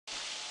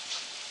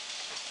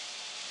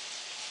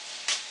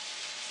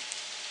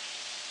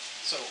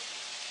So,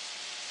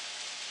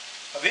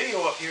 a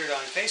video appeared on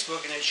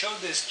Facebook and it showed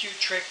this cute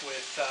trick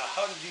with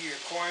how to do your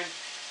corn.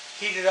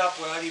 Heat it up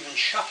without even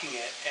shucking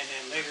it, and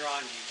then later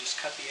on you just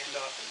cut the end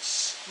off and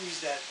squeeze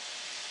that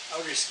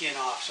outer skin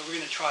off. So we're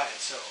going to try it.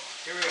 So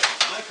here we go.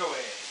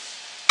 Microwave.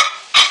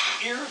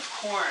 Ear of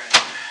corn.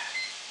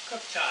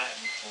 Cook time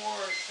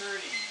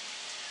 4:30.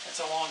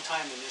 That's a long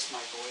time in this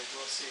microwave.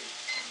 We'll see.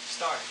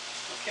 Start.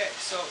 Okay,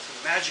 so for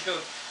the magic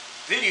of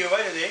video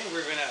editing,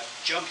 we're going to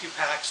jump you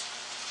past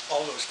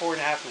all those 4.5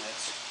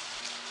 minutes.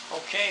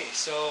 Okay,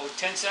 so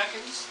 10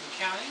 seconds and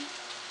counting.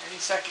 Any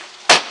second.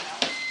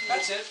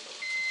 That's it.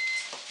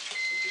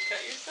 Did you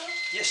cut yourself?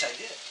 Yes, I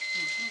did.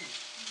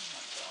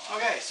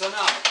 Okay, so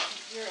now.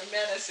 You're a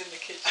menace in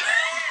the kitchen.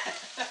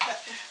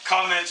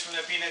 Comments from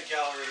the peanut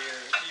gallery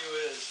here. View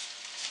is,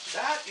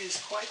 that is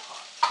quite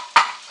hot.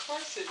 Of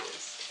course it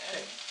is.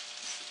 Okay.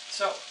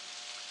 So,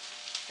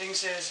 thing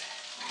says,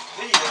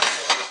 video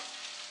says,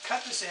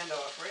 cut this end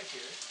off right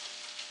here.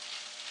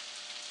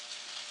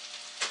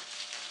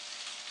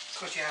 Of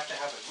course, you have to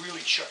have a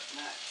really sharp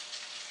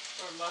knife.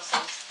 Or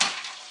muscles.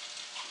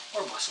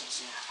 Or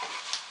muscles, yeah.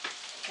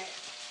 Okay,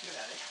 look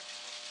at that, eh?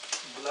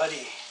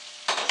 Bloody.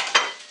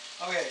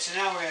 Okay, so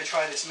now we're going to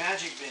try this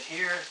magic bit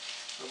here,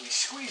 where we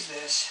squeeze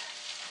this,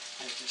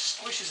 and it just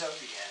squishes out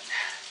the end.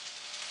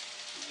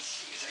 Let's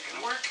see, is that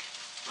going to work?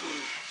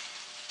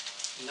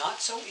 Not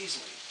so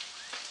easily.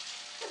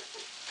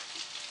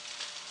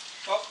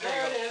 Oh, there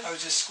you go. It is. I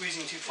was just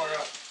squeezing too far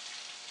up.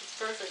 It's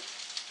perfect.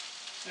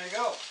 There you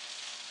go.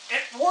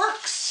 It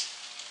works!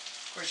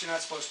 Of course, you're not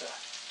supposed to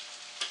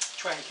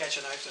try and catch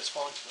a knife that's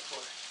falling to the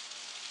floor.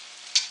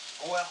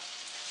 Oh well.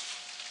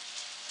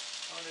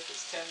 I wonder if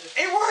it's tender.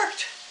 It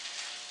worked!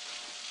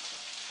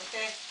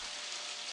 Okay.